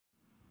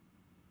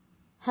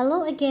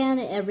Hello again,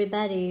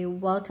 everybody.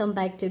 Welcome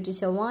back to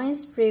Teacher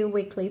Wine's free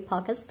weekly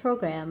podcast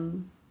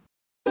program.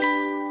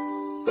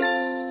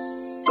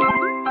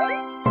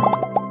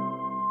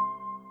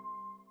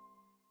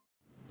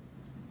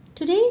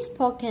 Today's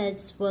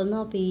podcast will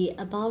not be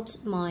about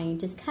my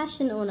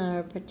discussion on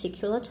a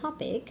particular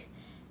topic.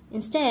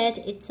 Instead,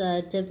 it's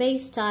a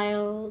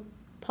debate-style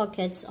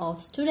podcast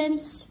of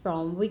students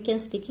from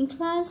weekend speaking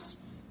class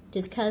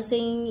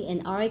discussing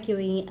and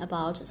arguing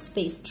about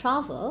space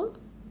travel,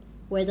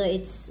 whether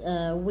it's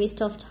a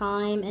waste of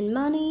time and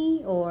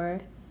money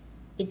or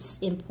it's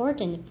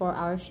important for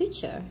our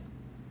future.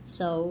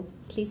 So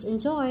please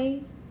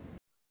enjoy.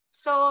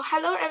 So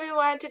hello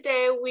everyone.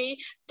 Today we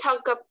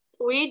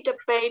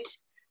debate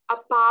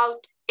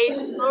about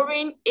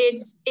exploring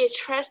is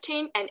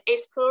interesting and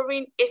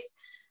exploring is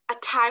a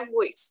time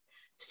waste.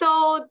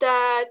 So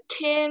the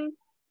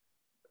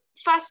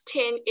first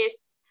team is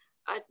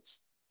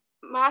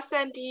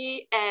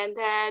Masandi and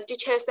the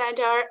teacher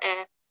center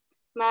and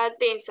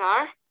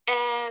Madinsa,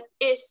 and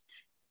it's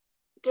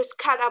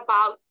discuss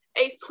about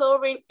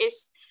exploring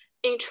is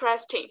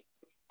interesting.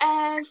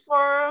 And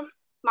for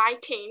my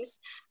teams,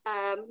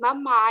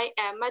 Mamai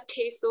and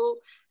Matesu,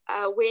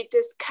 we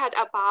discussed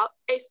about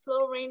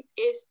exploring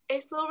space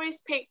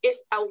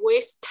is a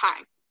waste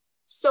time.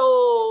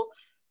 So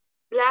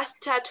let's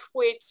start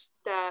with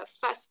the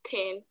first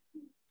team,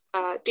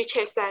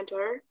 teacher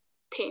center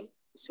team.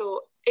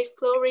 So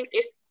exploring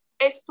space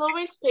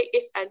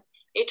is an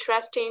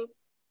interesting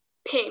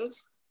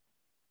themes.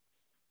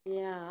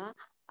 Yeah.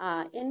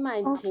 In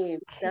my team,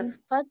 the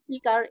first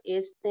speaker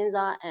is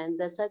Tenza and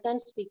the second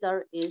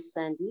speaker is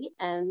Sandy,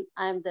 and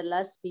I'm the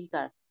last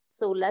speaker.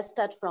 So let's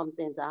start from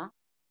Tenza.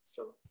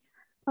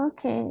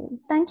 Okay,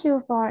 thank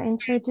you for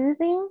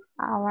introducing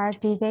our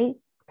debate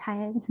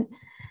time.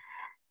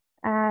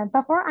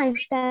 Before I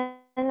stand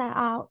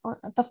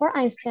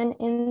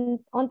in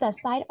on the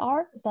side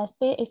art, the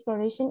space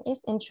exploration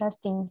is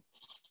interesting.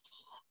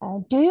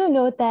 Do you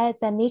know that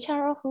the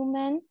nature of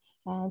human,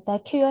 the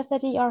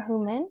curiosity of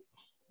human?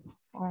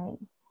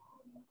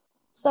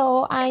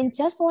 So I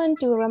just want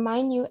to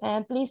remind you,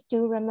 and please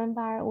do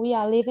remember, we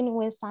are living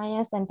with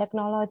science and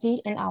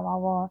technology in our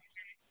world.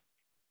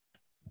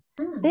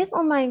 Based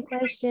on my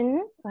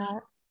question,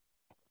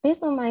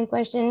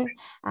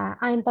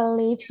 I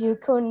believe you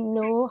could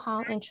know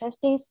how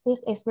interesting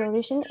space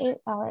exploration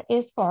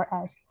is for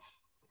us.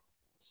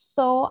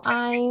 So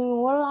I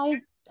would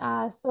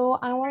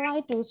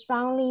like to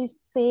strongly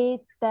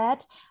say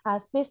that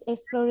space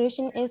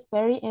exploration is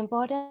very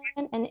important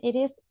and it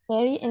is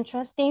very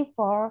interesting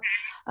for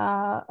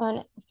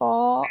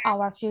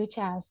our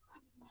futures.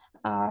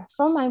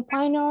 From my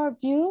point of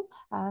view,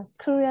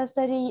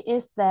 curiosity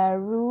is the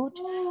root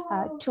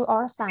to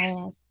our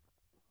science.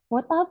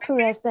 Without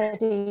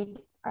curiosity,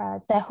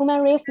 the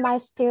human race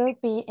might still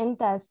be in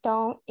the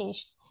Stone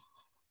Age.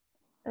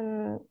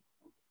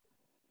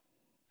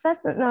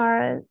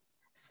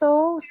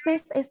 So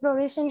space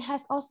exploration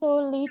has also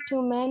led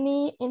to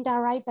many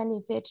indirect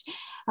benefits.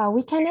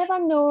 We can never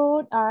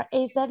know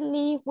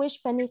exactly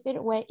which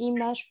benefit will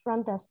emerge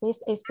from the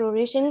space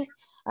exploration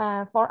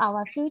for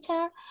our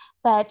future,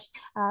 but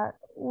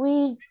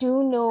we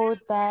do know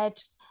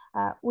that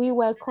we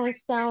will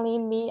constantly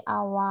meet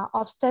our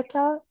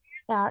obstacles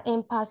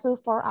in pursuit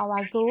for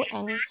our goal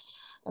and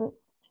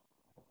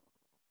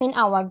in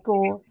our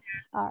goal.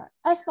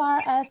 As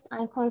far as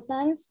I'm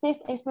concerned, space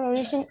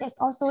exploration is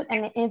also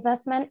an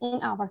investment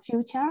in our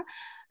future.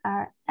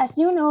 As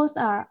you know,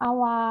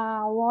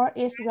 our world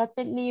is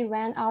rapidly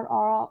run out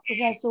of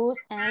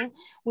resources and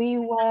we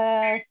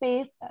will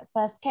face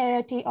the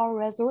scarcity of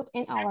resources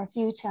in our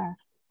future.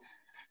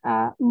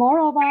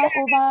 Moreover,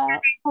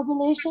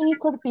 overpopulation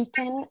could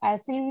become a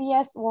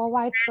serious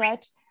worldwide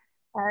threat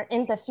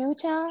in the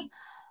future.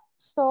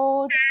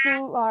 So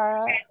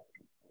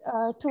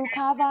to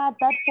cover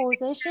that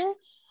position,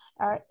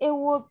 it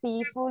would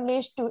be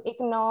foolish to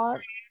ignore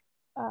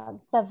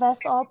the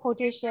vast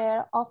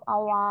potential of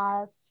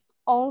our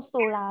own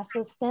solar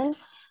system.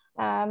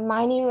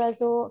 Mining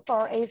resources,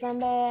 for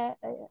example,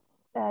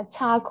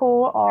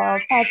 charcoal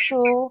or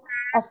petrol,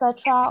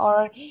 etc.,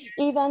 or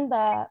even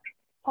the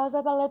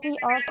possibility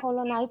of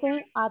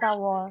colonizing other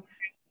worlds.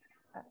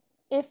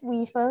 If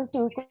we fail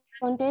to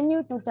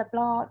continue to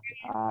develop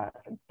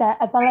the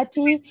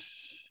ability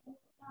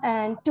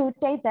and to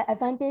take the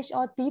advantage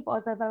of the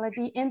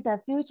possibility in the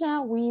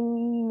future, we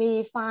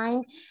may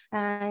find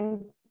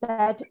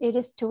that it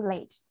is too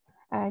late.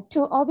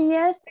 To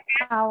obvious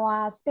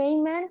our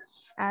statement,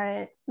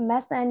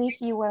 Ms.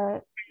 Anishi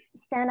will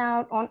stand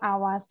out on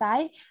our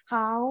side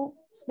how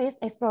space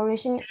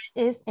exploration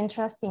is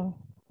interesting.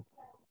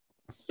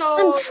 So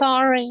I'm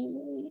sorry.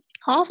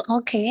 Oh,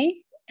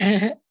 okay.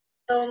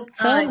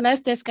 So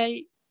let's discuss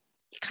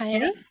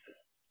Kayadi. Yeah.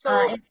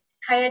 So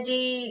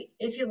Kayadi,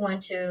 if you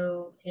want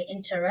to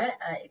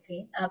interact,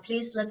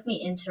 please let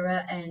me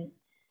interact and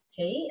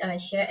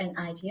share an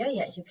idea.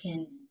 Yeah, you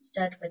can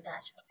start with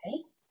that.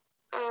 Okay.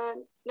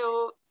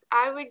 No,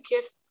 I will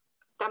give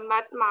the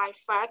my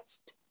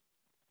first.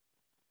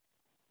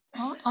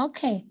 Oh,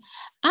 okay.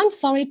 I'm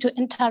sorry to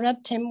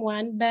interrupt him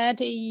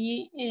but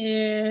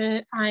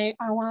I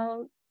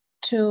want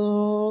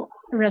to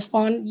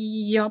respond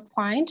your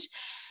point.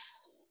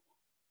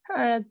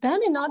 There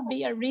may not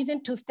be a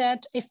reason to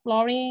start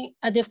exploring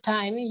at this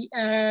time.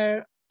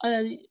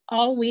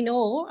 All we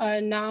know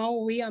now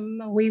we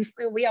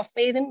are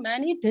facing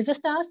many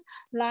disasters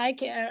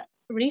like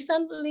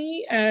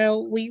recently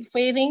we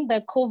facing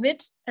the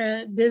COVID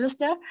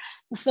disaster.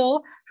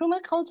 So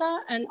human culture,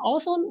 and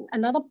also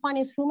another point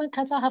is human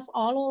culture have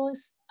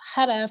always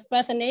had a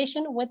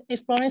fascination with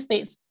exploring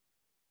space.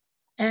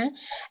 And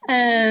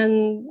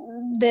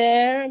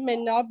there may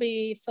not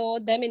be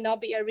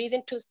a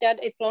reason to start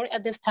exploring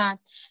at this time.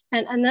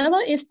 And another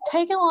is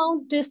taking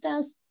long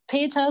distance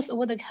pictures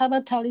with the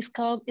Hubble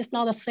telescope is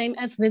not the same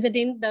as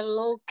visiting the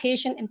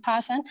location in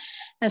person.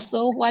 And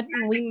so what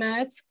we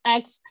must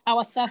ask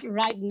ourselves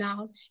right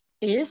now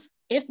is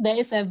if there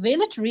is a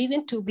valid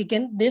reason to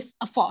begin this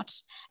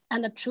effort.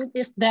 And the truth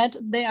is that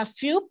there are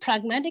few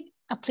pragmatic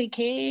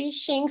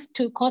applications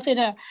to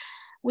consider.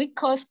 We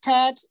could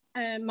start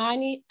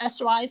mining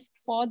asteroids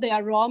for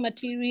their raw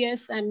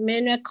materials and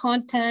mineral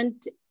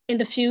content in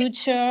the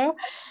future.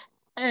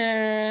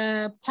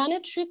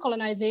 Planetary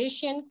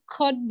colonization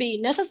could be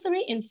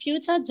necessary in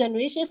future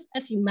generations,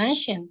 as you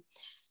mentioned.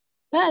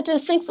 But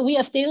since we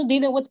are still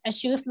dealing with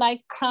issues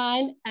like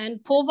crime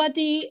and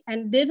poverty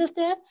and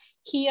disaster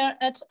here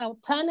at our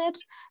planet,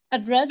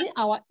 addressing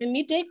our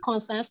immediate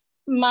concerns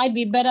might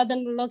be better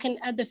than looking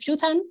at the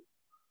future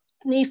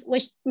needs,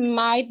 which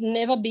might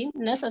never be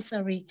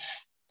necessary.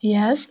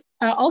 Yes.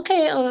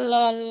 Okay,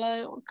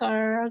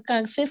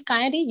 Sis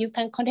Kennedy, you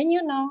can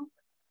continue now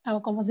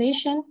our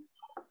conversation.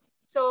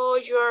 So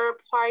your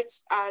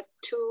points are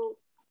too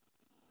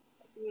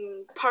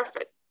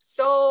perfect.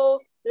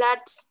 So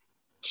let's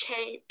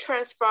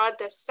transfer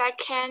the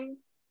second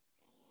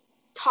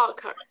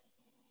talker.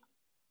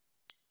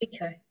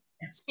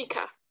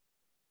 Speaker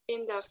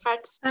in the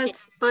first team.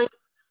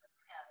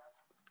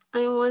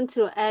 I want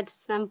to add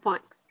some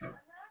points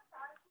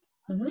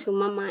to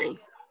my mind.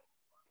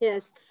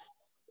 Yes,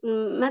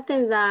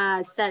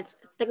 Matenza said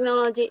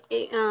technology,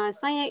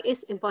 science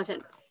is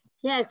important.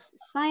 Yes,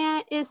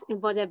 science is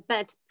important,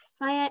 but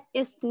science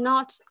is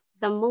not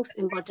the most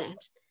important.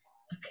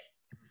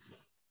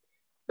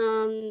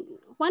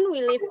 When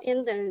we live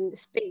in the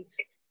space,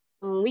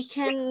 we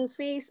can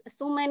face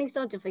so many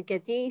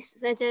difficulties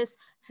such as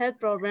health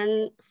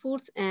problems,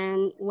 food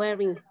and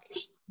wearing.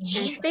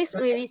 And space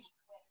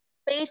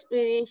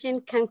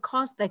radiation can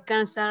cause the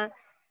cancer.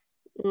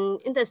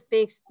 In the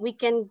space, we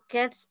can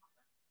get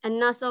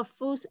enough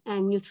food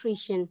and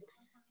nutrition.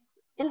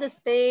 In the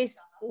space,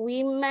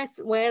 we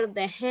must wear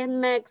the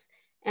helmets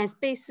and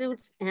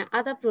spacesuits and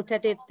other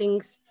protected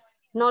things,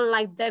 not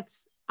like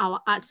that's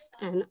our Earth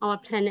and our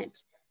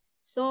planet.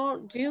 So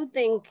do you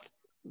think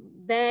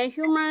the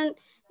human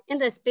in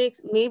the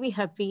space may be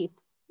happy?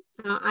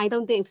 I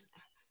don't think so.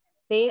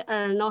 They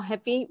are not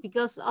happy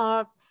because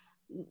of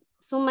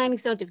so many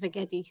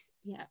difficulties.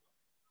 Yeah.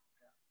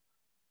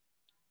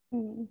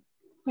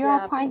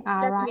 Your point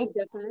are right.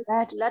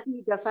 Let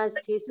me defend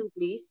Tesu,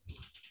 please.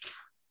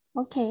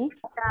 Okay.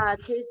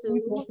 Tesu,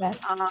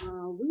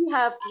 we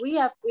have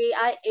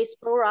AI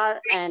Explorer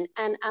and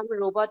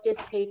robotic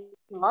space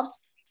probes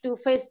to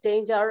face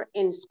danger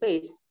in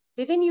space.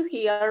 Didn't you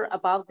hear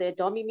about the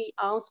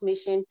Domimi-Ounce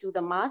mission to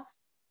the Mars?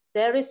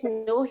 There is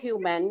no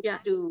human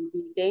to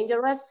be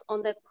dangerous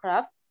on the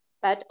craft,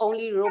 but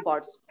only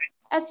robots.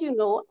 As you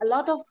know, a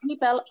lot of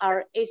people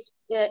are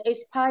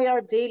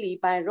expired daily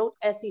by road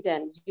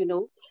accident, you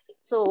know.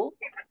 So,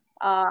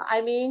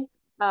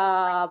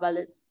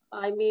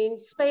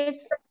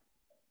 space,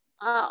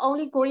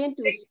 only going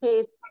to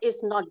space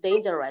is not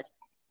dangerous.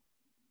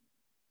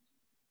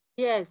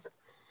 Yes.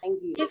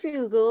 Thank you. If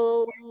you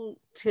go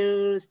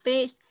to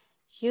space,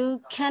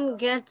 you can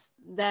get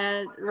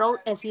the road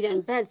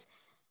accident, but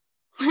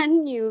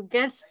when you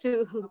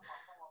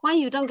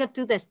don't get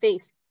to the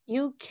space,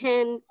 you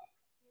can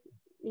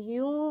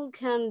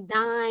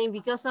die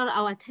because of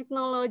our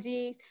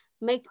technology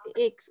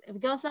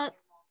because of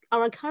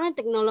our current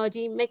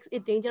technology makes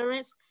it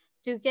dangerous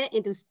to get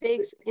into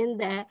space in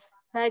the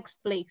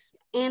first place.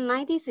 In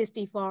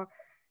 1964,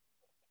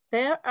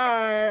 there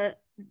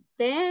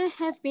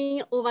have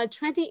been over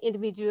 20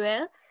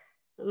 individuals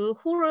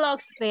who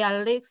lost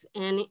their lives,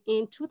 and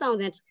in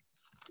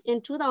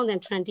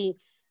 2020,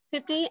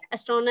 50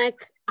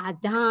 astronauts are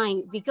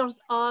dying because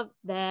of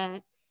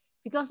the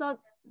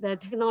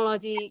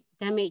technology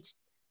damage.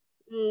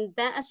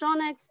 The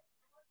astronauts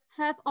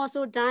have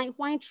also died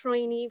while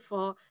training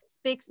for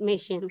space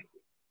mission.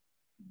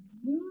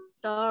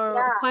 So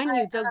when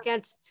you don't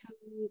get to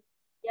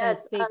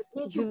space,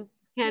 you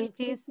can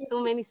face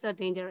so many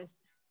dangerous.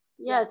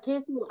 Yeah,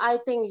 Tesu, I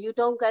think you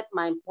don't get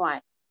my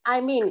point. I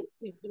mean,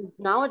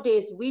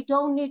 nowadays, we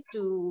don't need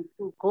to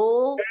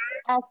go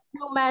as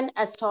human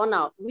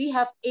astronaut. We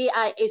have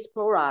AI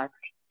Explorer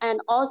and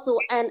also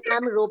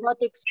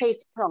robotic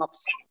space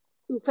probes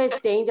to face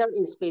danger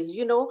in space.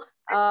 You know,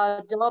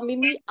 the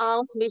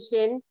Domimi-Ounce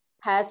mission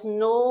has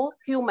no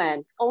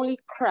human, only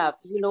crab,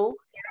 you know,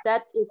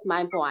 that is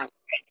my point.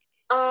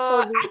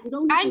 So you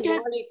don't need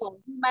to worry for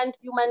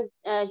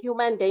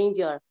human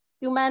danger.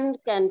 Human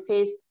can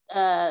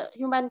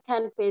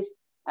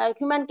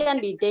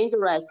be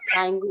dangerous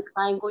trying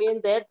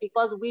going there,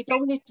 because we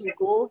don't need to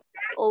go,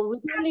 or we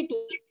don't need to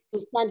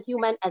send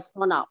human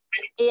astronaut.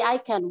 AI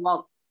can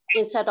work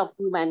instead of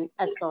human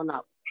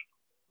astronaut.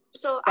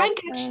 So I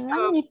get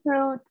let me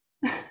prove.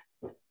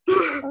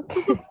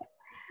 Okay.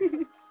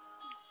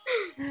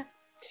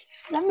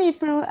 Let me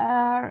prove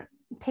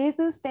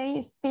Tezu's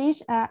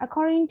speech.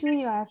 According to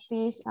your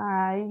speech,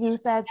 you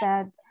said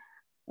that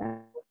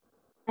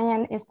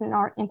science is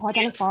not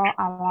important for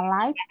our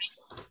life.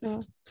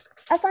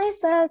 As I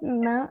said,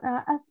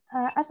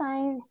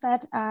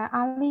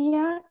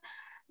 earlier,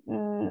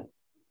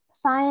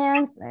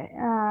 science.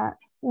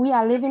 We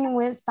are living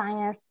with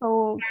science.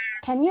 So,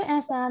 can you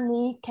answer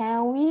me?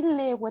 Can we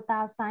live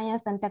without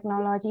science and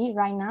technology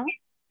right now?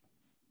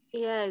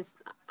 Yes,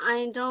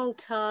 I don't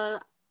tell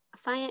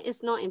science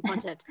is not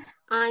important.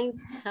 I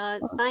tell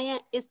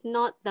science is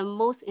not the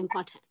most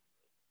important.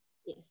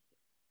 Yes.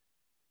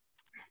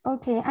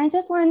 Okay, I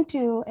just want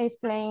to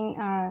explain.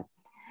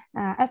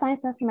 As I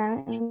said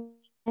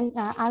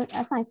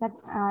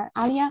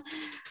earlier,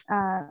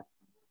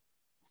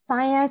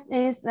 science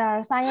is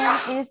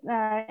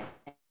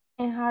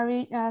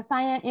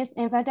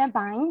invented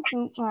by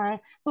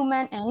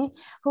human, and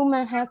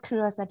human have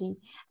curiosity,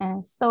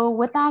 and so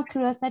without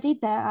curiosity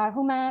there are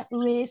human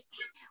risks.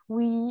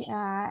 We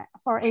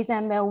for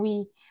example,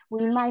 we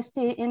might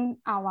stay in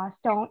our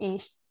stone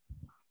age.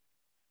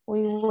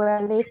 We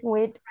will live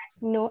with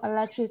no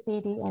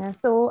electricity, and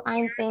so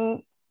I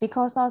think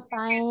because of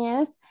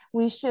science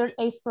we should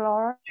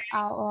explore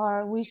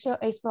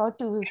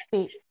to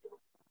space.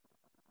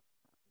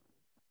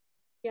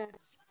 Yeah.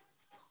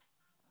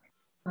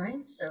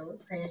 Fine. So,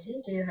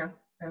 Kayati, do you have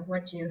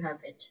what do you have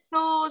it?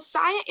 So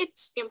science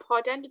is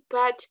important,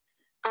 but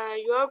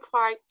your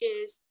point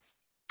is,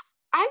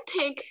 I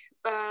think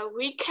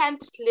we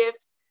can't live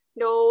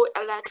no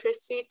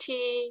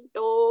electricity,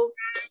 no.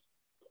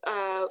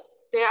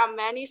 There are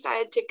many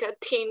scientific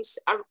things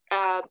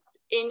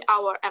in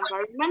our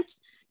environment,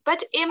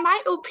 but in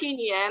my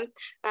opinion,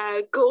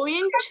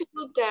 going to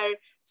the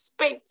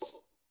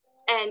space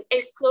and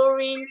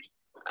exploring,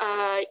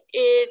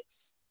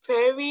 it's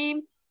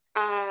very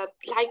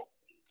like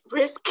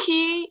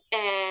risky,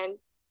 and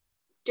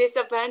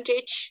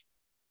disadvantage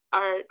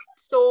are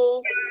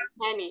so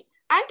many.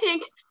 I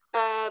think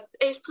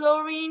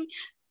exploring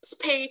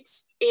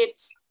space,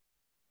 it's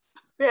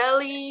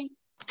really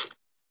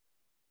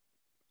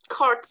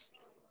costs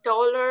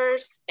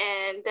dollars,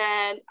 and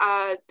then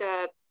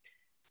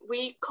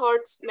we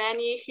cost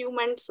many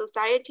human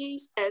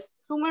societies as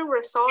human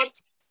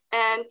resource,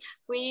 and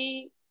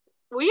we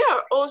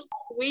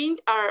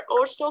are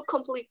also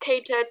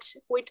complicated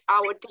with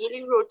our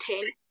daily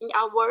routine in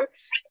our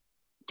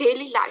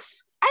daily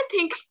life. I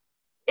think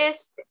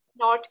it's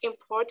not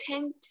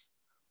important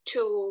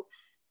to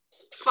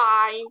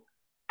find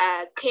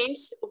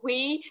things.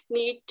 We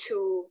need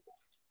to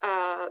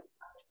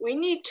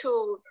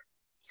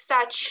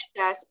search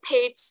the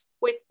space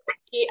with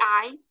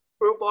AI,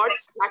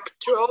 robots like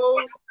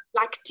drones,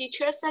 like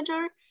teacher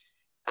center.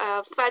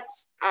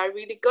 Facts are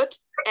really good,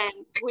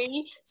 and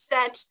we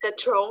send the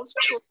drones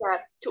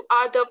to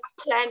other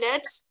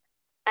planets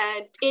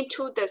and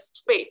into the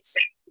space.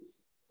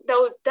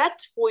 Though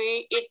that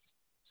way it's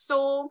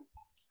so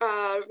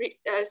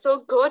so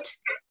good,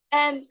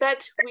 and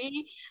but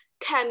we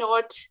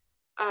cannot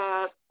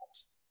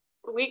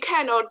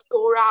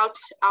go out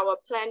our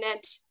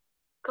planet,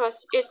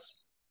 because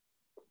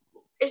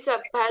it's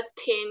a bad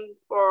thing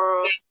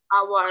for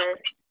our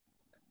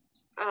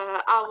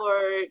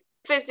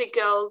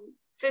physical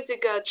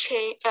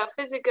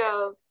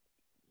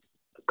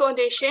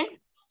condition,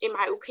 in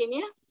my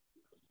opinion.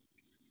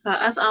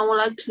 As I would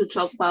like to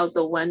talk about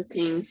the one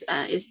things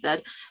is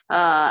that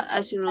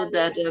as you know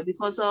that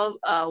because of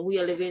we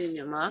are living in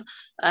Myanmar,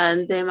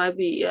 and there might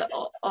be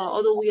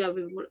although we are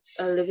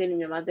living in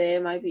Myanmar,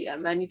 there might be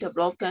many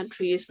developed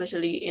countries,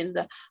 especially in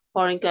the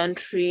foreign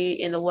country,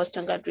 in the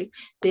Western country,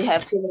 they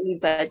have so many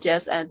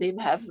budgets, and they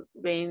have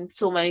been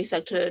so many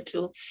sectors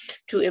to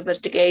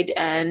investigate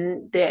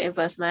and their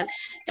investment,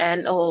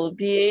 and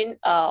being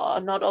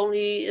not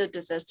only a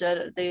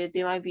disaster, they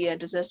might be a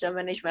disaster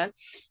management,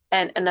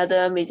 and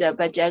another major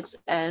projects,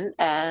 and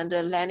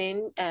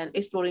landing and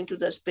exploring to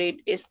the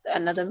space is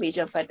another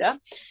major factor.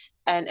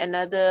 And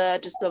another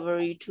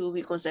discovery to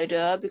be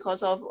considered,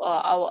 because of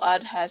our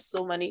Earth has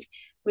so many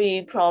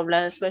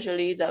problems,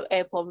 especially the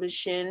air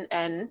pollution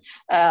and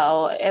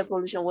air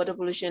pollution, water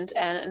pollution,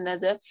 and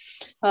another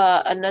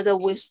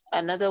waste,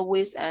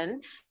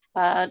 and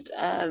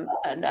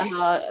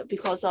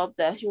because of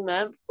the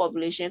human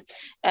population,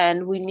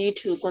 and we need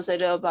to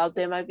consider about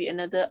there might be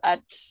another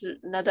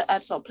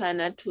Earth or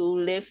planet to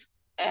live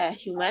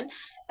human,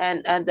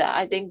 and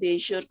I think they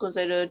should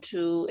consider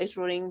to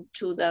exploring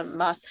to the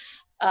Mars,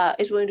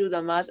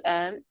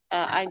 and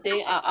I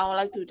think I would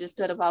like to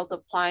discuss about the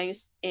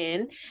points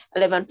in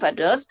 11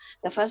 factors.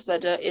 The first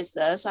factor is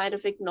the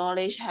scientific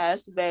knowledge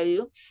has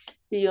value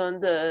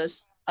beyond the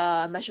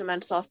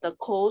measurements of the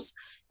cost.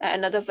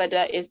 Another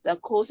factor is the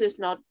cost is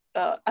not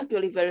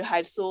actually very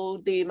high,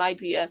 so there might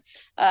be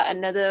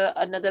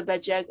another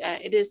budget,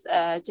 and it is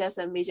just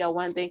a major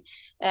one thing,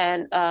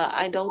 and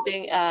I don't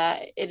think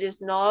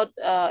it's not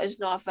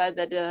a fact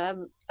that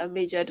a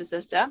major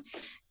disaster.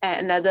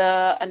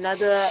 Another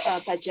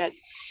budget,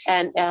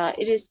 and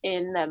it is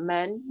in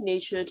man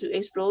nature to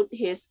explore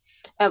his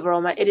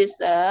environment. It is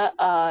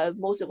the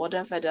most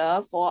important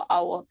factor for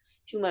our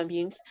human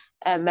beings,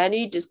 and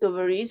many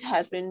discoveries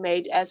has been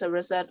made as a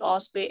result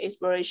of space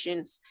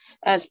explorations.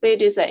 And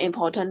space is an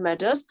important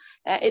matter.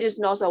 It is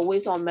not a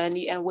waste of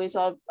money and waste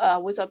of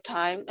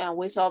time and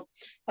waste of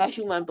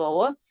human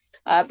power.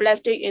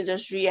 Plastic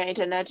industry and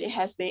internet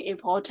has been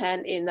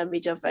important in the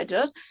major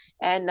factors,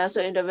 and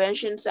NASA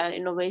interventions and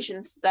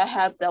innovations that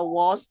help the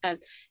world, and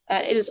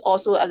it is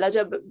also a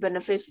larger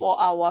benefit for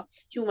our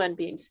human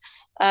beings.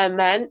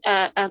 Man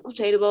and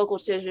considerable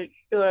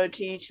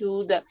considerability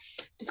to the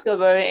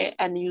discovery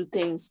and new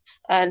things,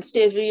 and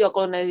state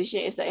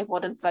reorganization is an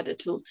important factor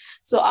too.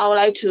 So I would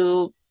like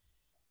to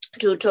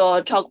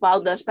talk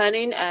about the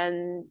spending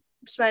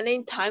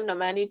time and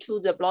money to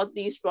develop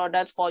these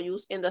products for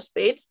use in the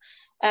space,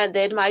 and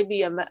there might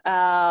be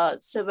a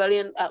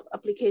civilian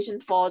application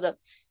for the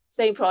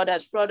same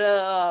products.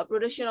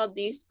 Production of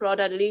these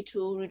products lead to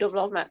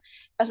redevelopment,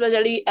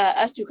 especially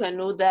as you can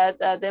know that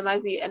there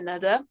might be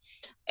another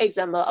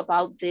example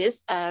about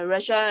this.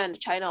 Russia and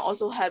China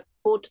also have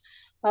put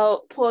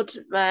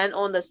man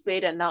on the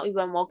space, and now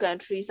even more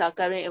countries are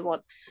carrying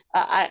about.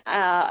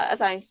 As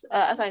I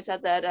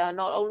said that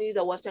not only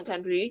the Western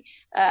country,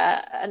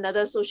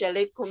 another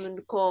socialist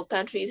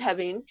countries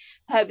having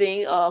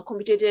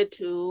committed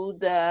to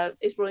the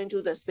exploring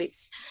to the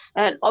space,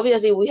 and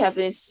obviously we have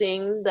been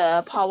seeing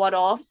the power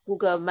of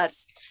Google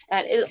Maps,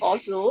 and it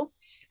also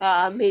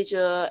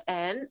major,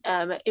 and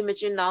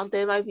imagine now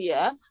there might be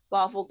a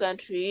powerful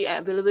country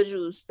and ability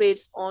to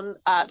space on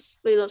us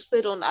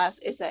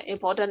is an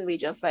important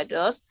major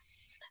factors,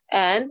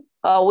 and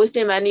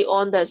wasting money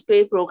on the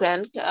space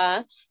program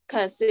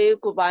can say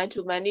goodbye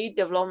to many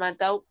development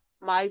that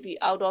might be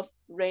out of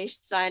range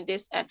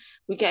scientists, and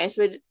we can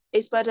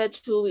expect it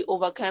to be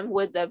overcome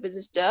with the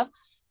visitor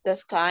the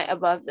sky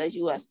above the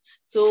US.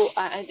 So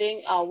I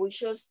think we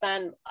should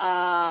spend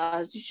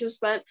and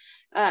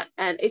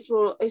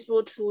explore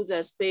through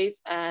the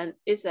space, and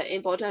it's an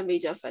important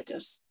major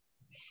factors.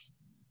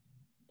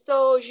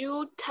 So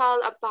you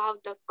tell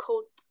about the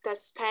code that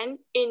spend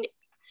in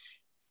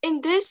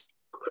this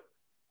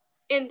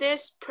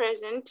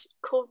present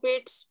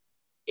COVID,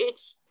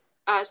 it's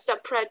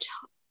spread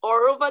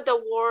all over the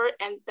world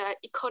and the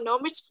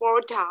economics fall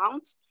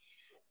down.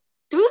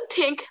 Do you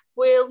think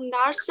will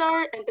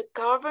NASA and the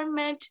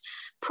government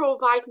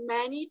provide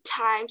many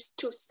times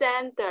to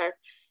send their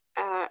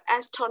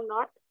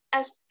astronauts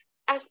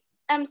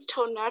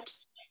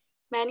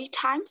many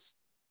times?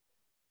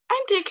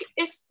 I think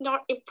it's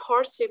not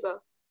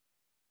impossible.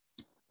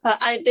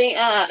 I think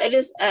it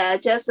is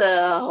just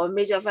a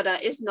major factor.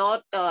 It's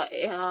not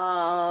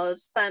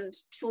spend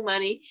too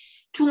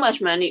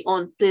much money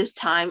on this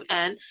time,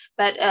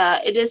 but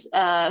it is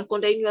a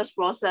continuous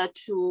process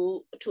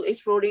to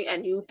exploring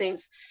and new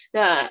things.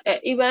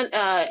 Even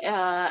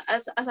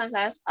as I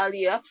said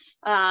earlier,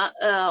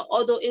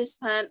 although it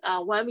spent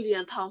 1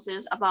 million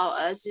thousands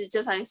about just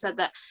as I said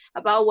that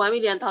about 1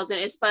 million thousand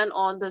is spent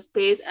on the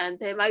space, and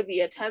there might be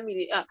a 10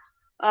 million.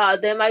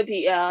 There might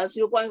be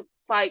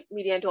 $0.5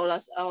 million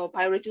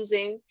by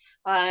reducing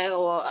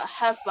or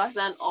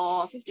 0.5%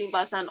 or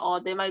 15%, or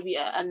there might be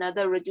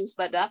another reduced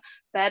factor.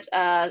 But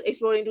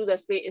exploring to the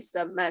space is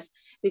the must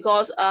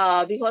because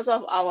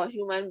of our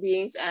human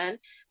beings and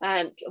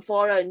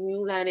for a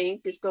new learning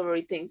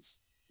discovery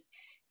things.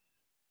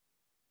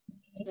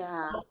 Yeah.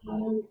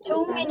 2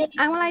 minutes.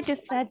 I would like to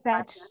say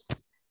that.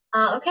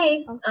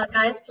 Okay,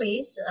 guys,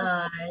 please.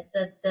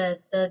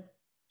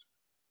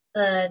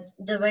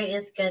 The way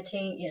is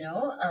getting,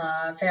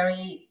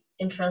 very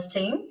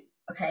interesting.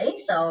 Okay,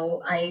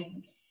 so I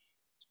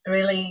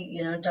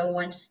really, don't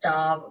want to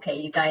stop.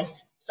 Okay, you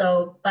guys.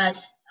 So, but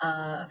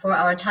for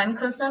our time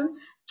consumption,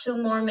 2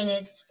 more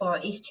minutes for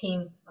each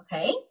team.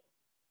 Okay.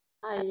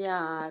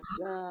 Yeah.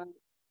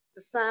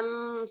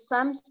 Some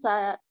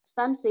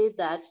say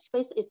that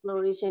space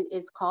exploration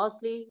is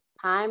costly,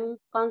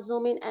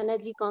 time-consuming,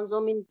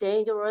 energy-consuming,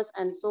 dangerous,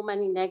 and so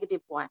many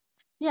negative points.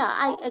 Yeah,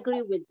 I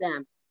agree with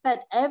them.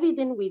 But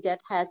everything we did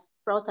has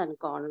pros and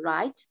cons,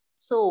 right?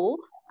 So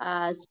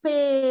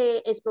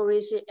space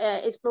exploration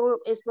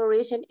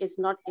is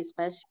not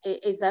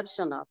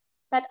exceptional.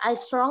 But I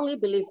strongly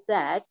believe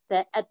that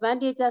the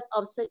advantages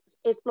of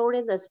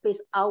exploring the space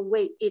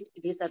outweigh its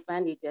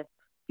disadvantages.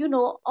 You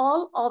know,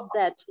 all of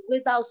that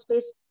without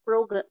space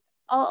program,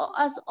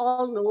 us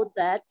all know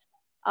that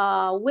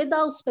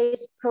without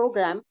space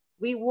program,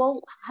 we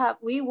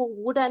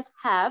wouldn't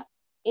have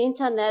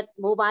internet,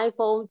 mobile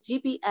phone,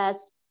 GPS,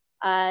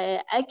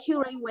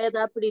 accurate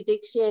weather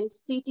prediction,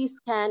 CT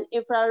scan,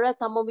 infrared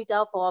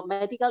thermometer for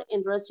medical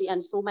industry,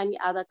 and so many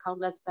other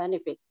countless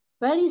benefits.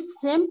 Very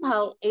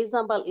simple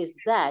example is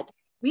that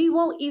we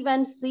won't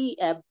even see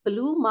a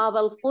blue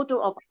marble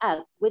photo of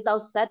Earth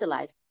without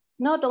satellites.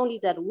 Not only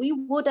that, we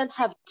wouldn't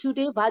have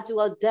today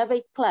virtual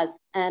debate class,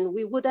 and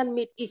we wouldn't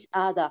meet each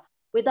other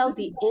without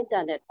the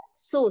internet.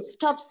 So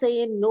stop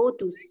saying no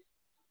to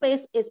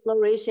space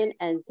exploration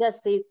and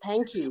just say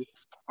thank you.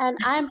 And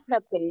I'm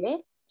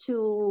prepared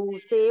to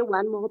say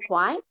one more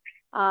point.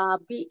 I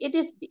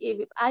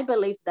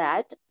believe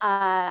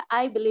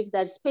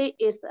that space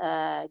is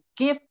a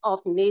gift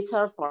of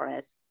nature for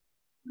us.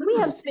 We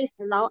have space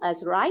around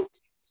us, right?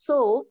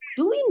 So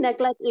do we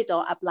neglect it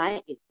or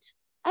apply it?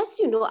 As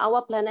you know,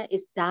 our planet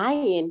is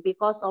dying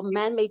because of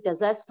man-made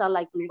disaster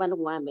like global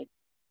warming.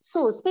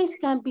 So space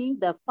can be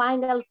the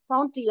final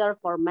frontier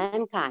for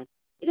mankind.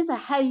 It is a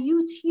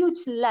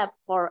huge lab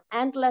for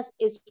endless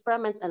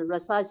experiments and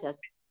researches,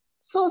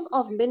 source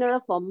of mineral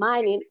for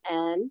mining,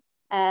 and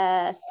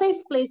a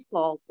safe place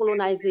for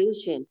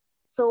colonization.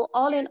 So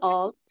all in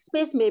all,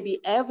 space may be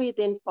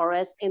everything for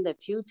us in the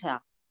future.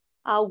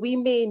 We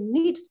may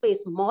need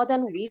space more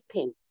than we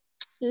think.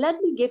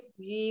 Let me give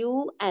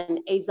you an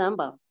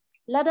example.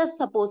 Let us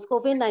suppose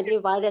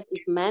COVID-19 virus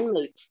is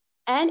man-made,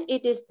 and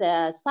it is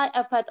the side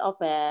effect of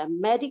a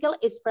medical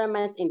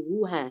experiment in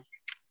Wuhan.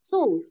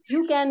 So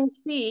you can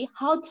see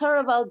how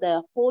terrible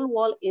the whole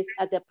world is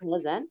at the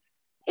present.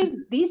 If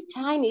these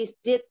Chinese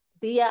did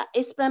their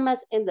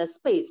experiments in the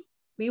space,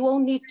 we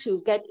won't need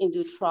to get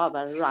into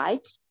trouble,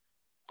 right?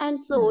 And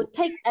so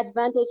take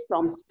advantage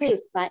from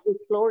space by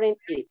exploring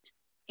it.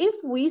 If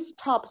we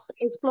stop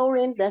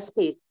exploring the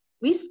space,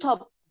 we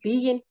stop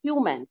being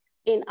human.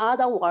 In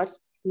other words,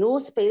 no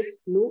space,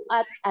 no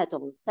Earth at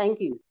all. Thank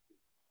you.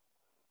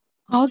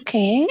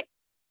 Okay.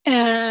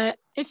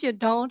 If you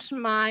don't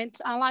mind,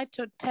 I'd like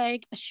to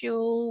take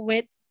issue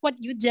with what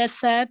you just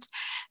said,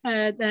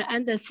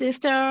 and the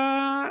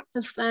sister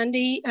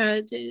Sandy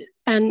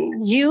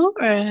and you,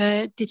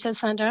 teacher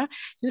Sandra,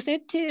 you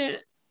said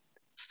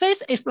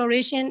space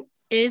exploration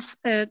is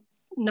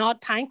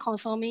not time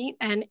consuming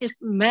and it's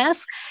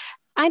mass.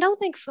 I don't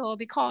think so,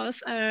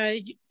 because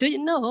do you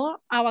know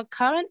our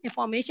current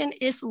information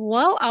is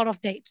well out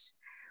of date.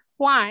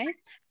 Why?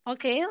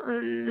 Okay,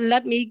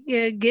 let me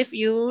give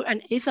you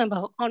an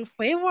example. On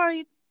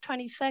February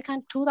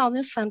 22nd,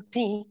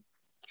 2017,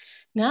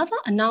 NASA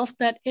announced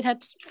that it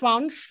had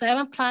found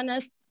 7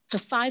 planets the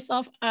size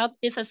of Earth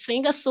is a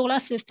single solar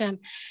system.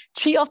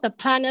 3 of the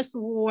planets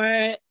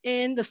were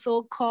in the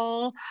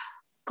so-called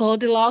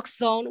Goldilocks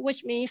zone,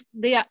 which means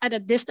they are at a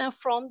distance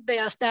from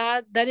their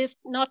star that is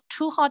not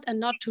too hot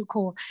and not too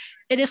cold.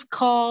 It is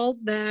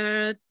called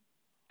the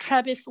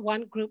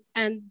TRAPPIST-1 group,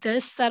 and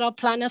this set of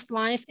planets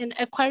lies in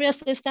Aquarius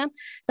system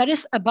that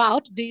is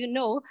about, do you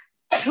know,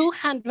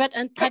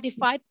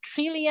 235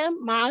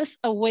 trillion miles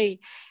away.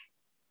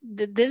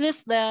 This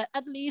is the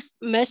at least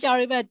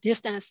measurable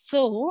distance.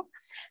 So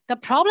the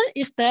problem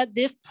is that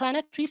this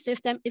planetary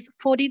system is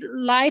 40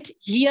 light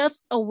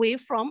years away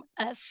from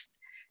us.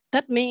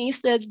 That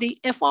means that the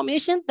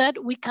information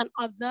that we can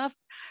observe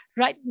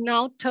right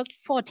now took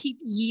 40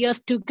 years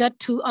to get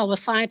to our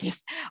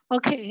scientists.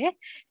 Okay,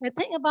 and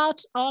think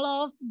about all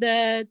of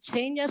the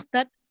changes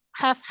that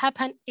have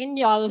happened in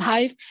your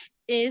life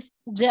is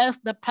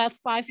just the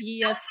past 5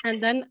 years,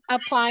 and then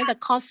applying the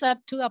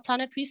concept to a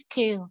planetary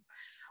scale.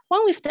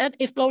 When we start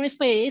exploring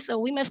space,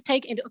 we must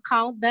take into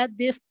account that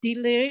this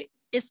delay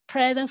is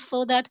present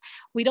so that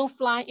we don't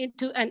fly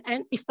into an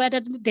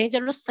unexpectedly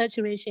dangerous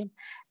situation.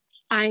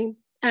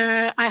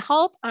 I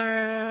hope,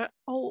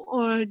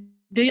 or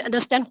do you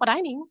understand what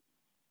I mean?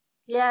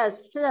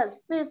 Yes,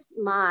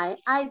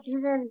 I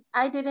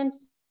didn't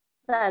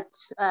that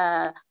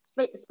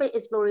space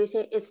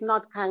exploration is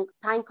not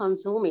time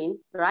consuming,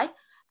 right?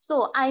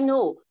 So I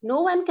know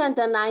no one can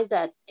deny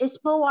that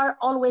explorer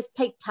always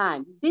take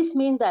time. This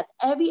means that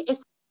every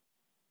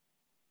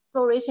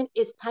exploration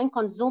is time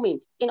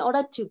consuming in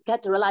order to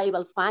get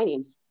reliable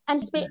findings.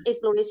 And space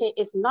exploration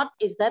is not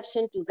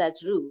exception to that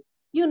rule.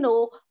 You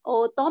know,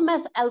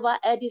 Thomas Alva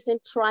Edison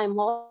tried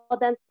more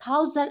than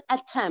 1,000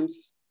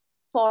 attempts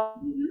for.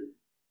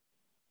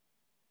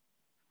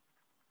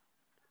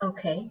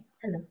 Okay,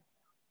 hello.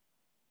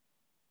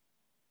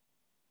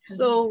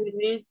 So we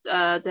need,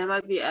 there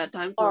might be a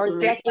time or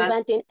consuming. just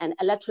inventing an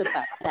electric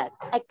bed.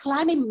 A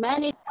climate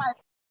managed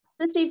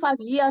 55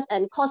 years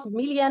and cost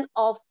millions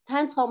of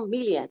tens of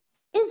millions.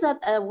 Is that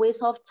a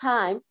waste of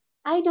time?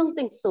 I don't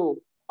think so.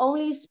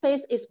 Only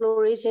space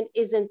exploration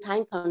isn't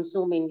time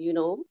consuming, you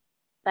know.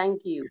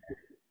 Thank you.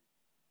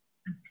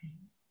 Okay.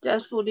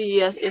 Just 40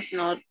 years is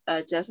not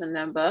just a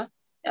number.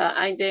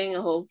 I think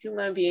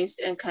human beings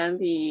can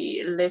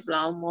be live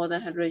long more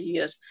than 100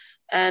 years.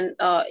 And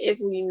if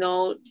we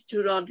know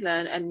to not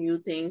learn new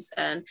things,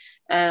 and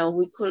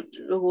we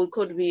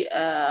could be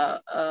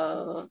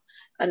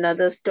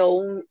another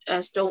stone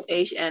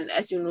age. And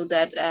as you know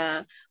that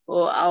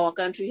our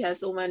country has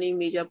so many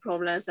major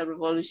problems and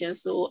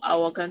revolutions, so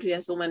our country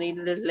has so many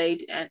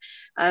late, and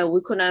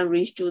we couldn't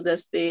reach to the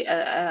space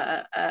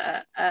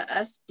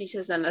as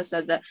teachers and as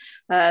said that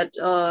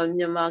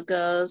Myanmar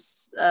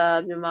girls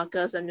and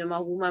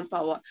Myanmar woman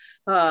power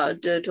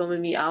told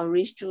me I'll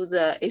reach to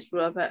the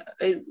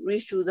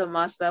reach to the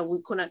mass, but we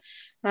couldn't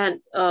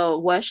and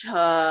watch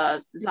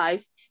her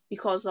life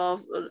because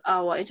of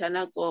our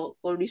internet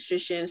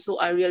restrictions. So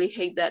I really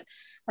hate that.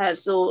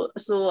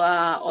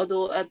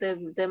 Although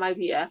there might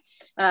be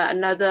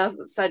another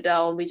factor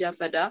or major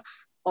factor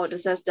or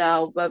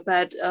disaster,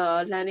 but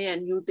learning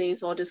and new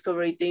things or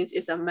discovering things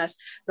is a mess.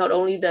 Not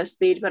only the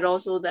speed, but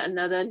also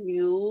another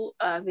new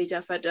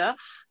major factor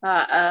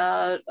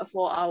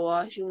for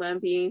our human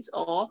beings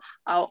or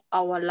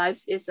our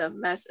lives is a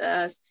mess.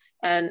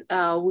 And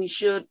we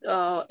should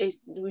not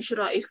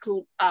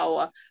exclude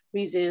our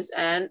reasons,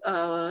 and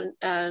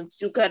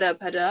to get a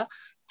better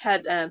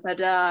head and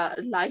better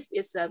life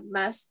is a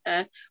mess,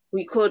 and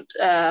we could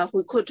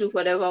do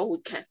whatever we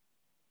can.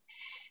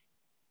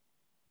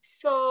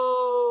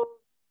 So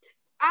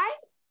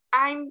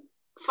I'm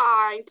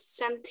find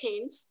some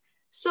things.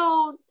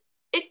 So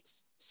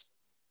its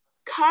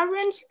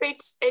current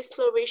space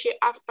exploration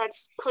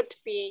efforts could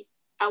be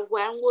a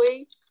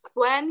one-way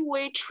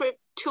trip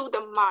to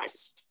the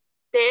Mars.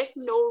 There's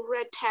no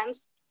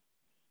attempts.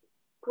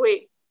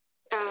 Wait,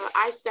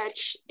 I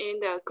searched in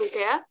the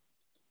Google.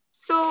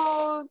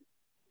 So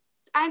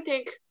I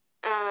think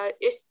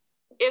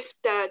if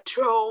the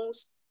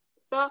drones,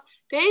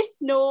 there is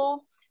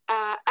no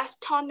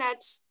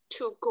astronauts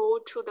to go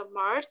to the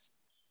Mars.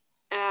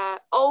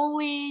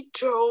 Only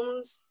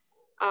drones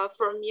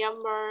from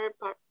Myanmar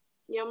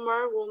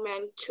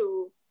women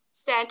to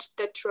send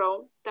the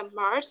drone the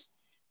Mars.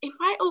 In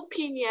my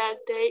opinion,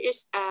 there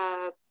is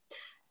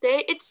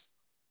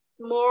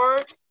more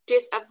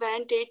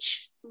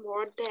disadvantage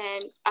more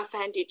than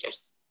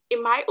advantages.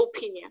 In my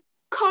opinion,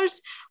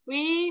 because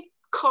we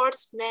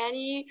cost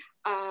many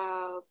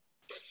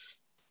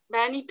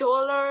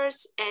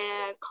dollars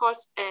and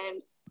cost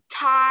and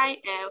time,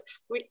 and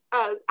we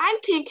I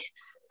think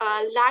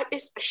life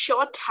is a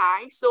short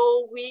time,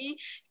 so we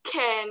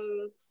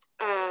can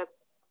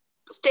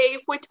stay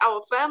with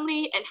our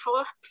family and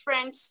our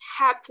friends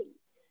happily,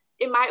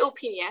 in my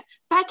opinion.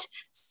 But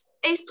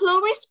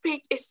exploring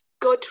space is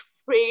good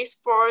race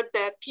for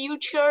the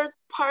future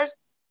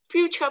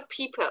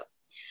people,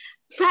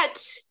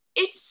 but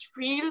it's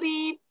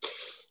really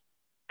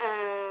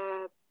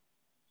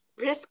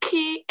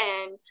risky,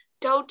 and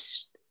don't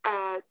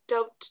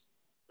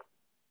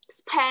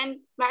spend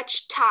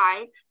much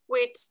time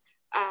with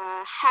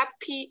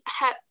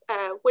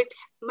with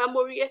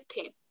memorious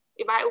thing,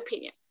 in my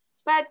opinion.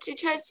 But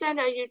Teacher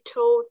Sandra, you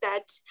told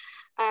that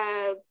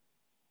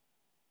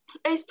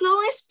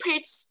exploring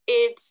space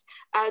is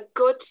a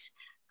good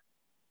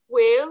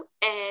will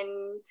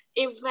and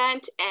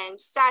invent and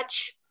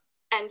search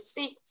and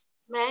seek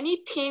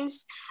many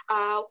things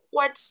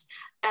what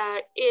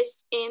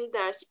is in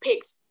the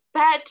space.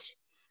 But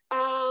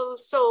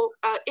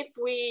if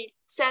we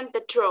send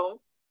the drone,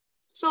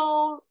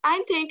 so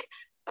I think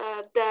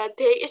that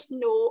there is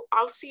no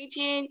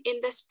oxygen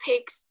in the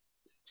space.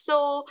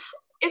 So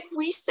if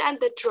we send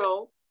the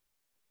drone,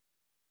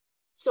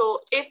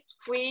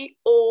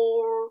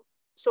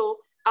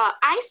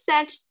 I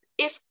sent,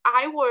 if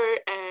I were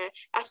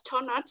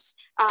astronauts,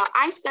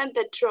 I sent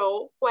the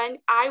drone when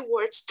I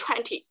was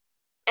 20.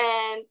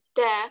 And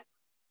then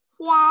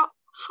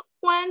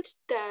when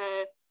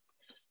the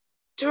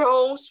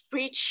drones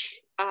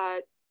reach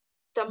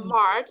the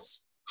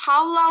Mars,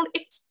 how long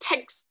it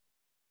takes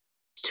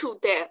to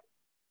there?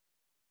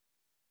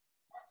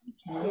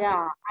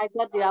 Yeah, I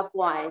got your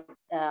point,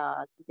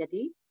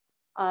 Jadi.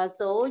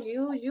 So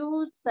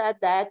you said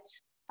that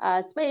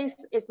space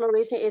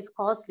exploration is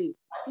costly.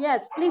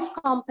 Yes, please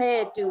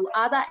compare to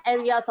other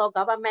areas of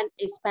government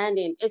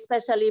expanding,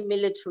 especially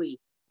military.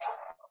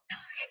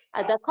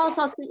 The cost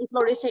of space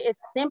exploration is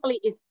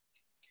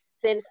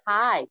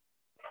high.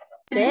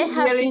 There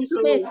have been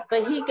space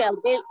vehicles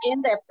built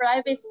in the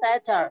private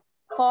sector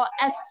for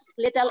as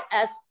little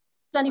as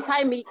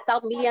 25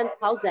 million.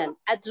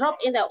 A drop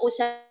in the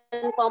ocean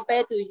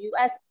compared to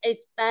US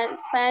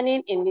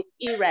expanding in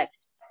Iraq.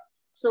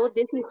 So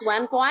this is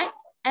one point.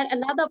 And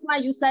another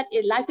point you said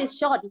is life is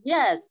short.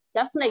 Yes,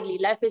 definitely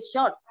life is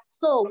short.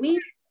 So we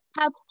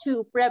have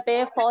to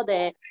prepare for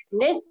the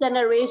next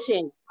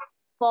generation,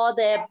 for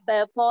the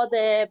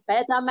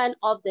betterment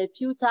of the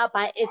future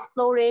by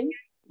exploring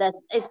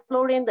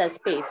the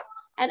space.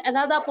 And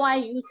another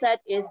point you said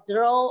is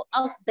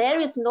there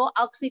is no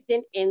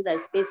oxygen in the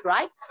space,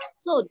 right?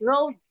 So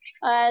do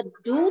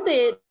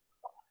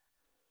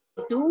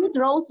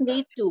drones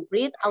need to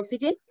breathe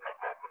oxygen?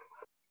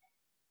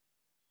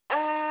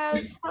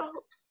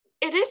 So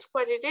it is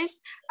what it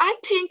is. I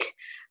think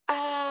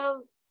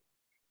the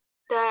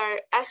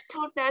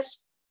astronauts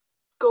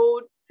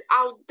go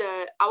out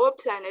our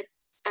planet,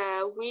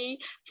 we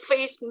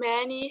face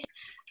many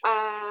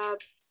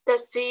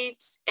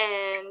disease,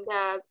 and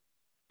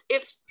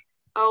if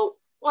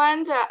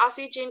when the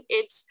oxygen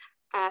is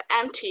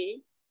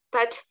empty,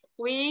 but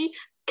we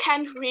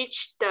can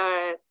reach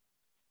the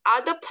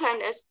other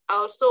planets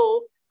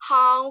also,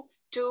 how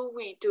do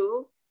we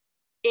do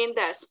in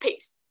the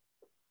space?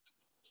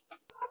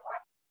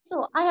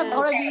 So I have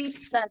already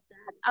said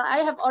that. I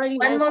have already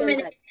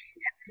mentioned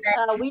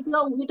that we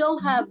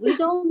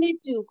don't need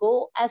to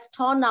go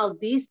astronaut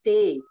these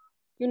days.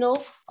 You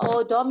know,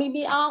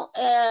 according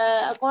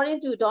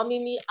to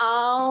Domimi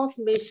Ao's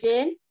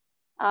mission,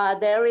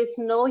 there is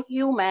no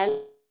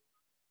human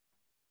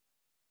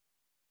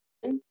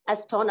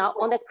astronaut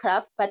on the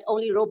craft, but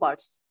only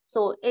robots.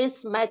 So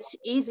it's much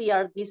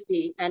easier this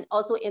day and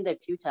also in the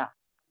future.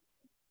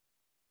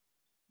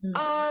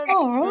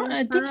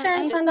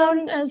 Teachers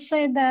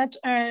say that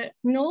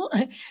no,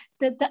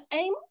 the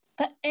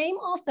aim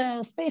of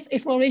the space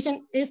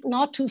exploration is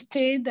not to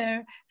stay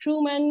the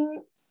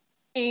human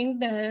in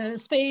the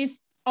space,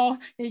 or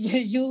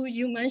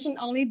you mentioned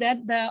only that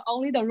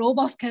only the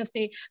robots can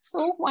stay.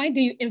 So why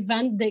do you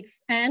invent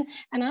this? And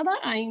another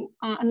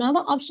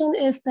option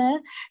is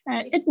that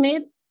it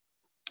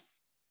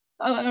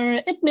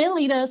may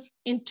lead us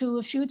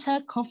into future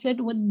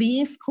conflict with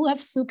beings who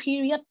have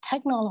superior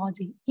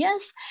technology.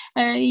 Yes,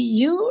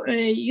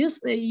 you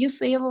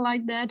say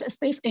like that.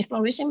 Space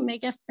exploration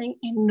makes us think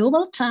in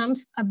noble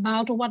terms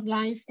about what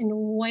lies in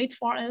wait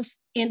for us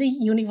in the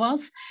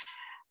universe.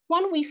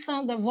 When we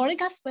send the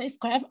Vorika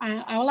spacecraft,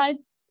 I would like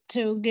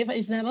to give an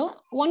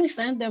example. When we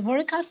sent the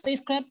Vorika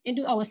spacecraft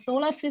into our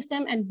solar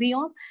system and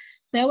beyond,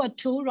 there were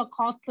 2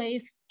 records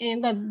placed in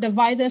the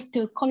devices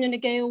to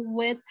communicate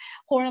with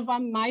whoever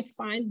might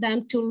find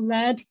them, to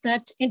let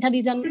that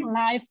intelligent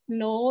life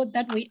know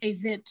that we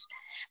exist.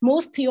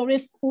 Most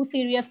theorists who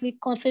seriously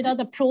consider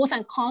the pros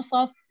and cons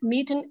of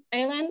meeting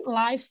alien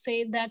life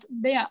say that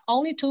there are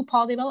only 2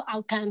 possible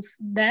outcomes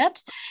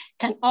that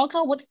can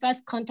occur with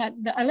first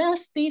contact. The alien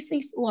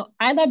species will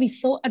either be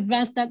so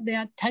advanced that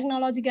their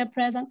technological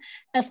presence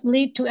has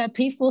lead to a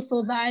peaceful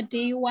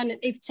society when an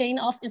exchange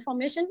of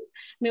information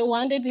may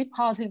one day be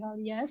possible,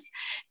 yes,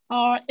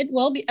 or it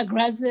will be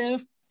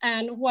aggressive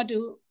and want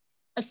to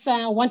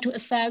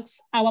access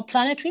our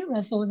planetary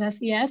resources,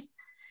 yes.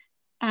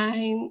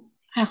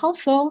 I hope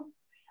so.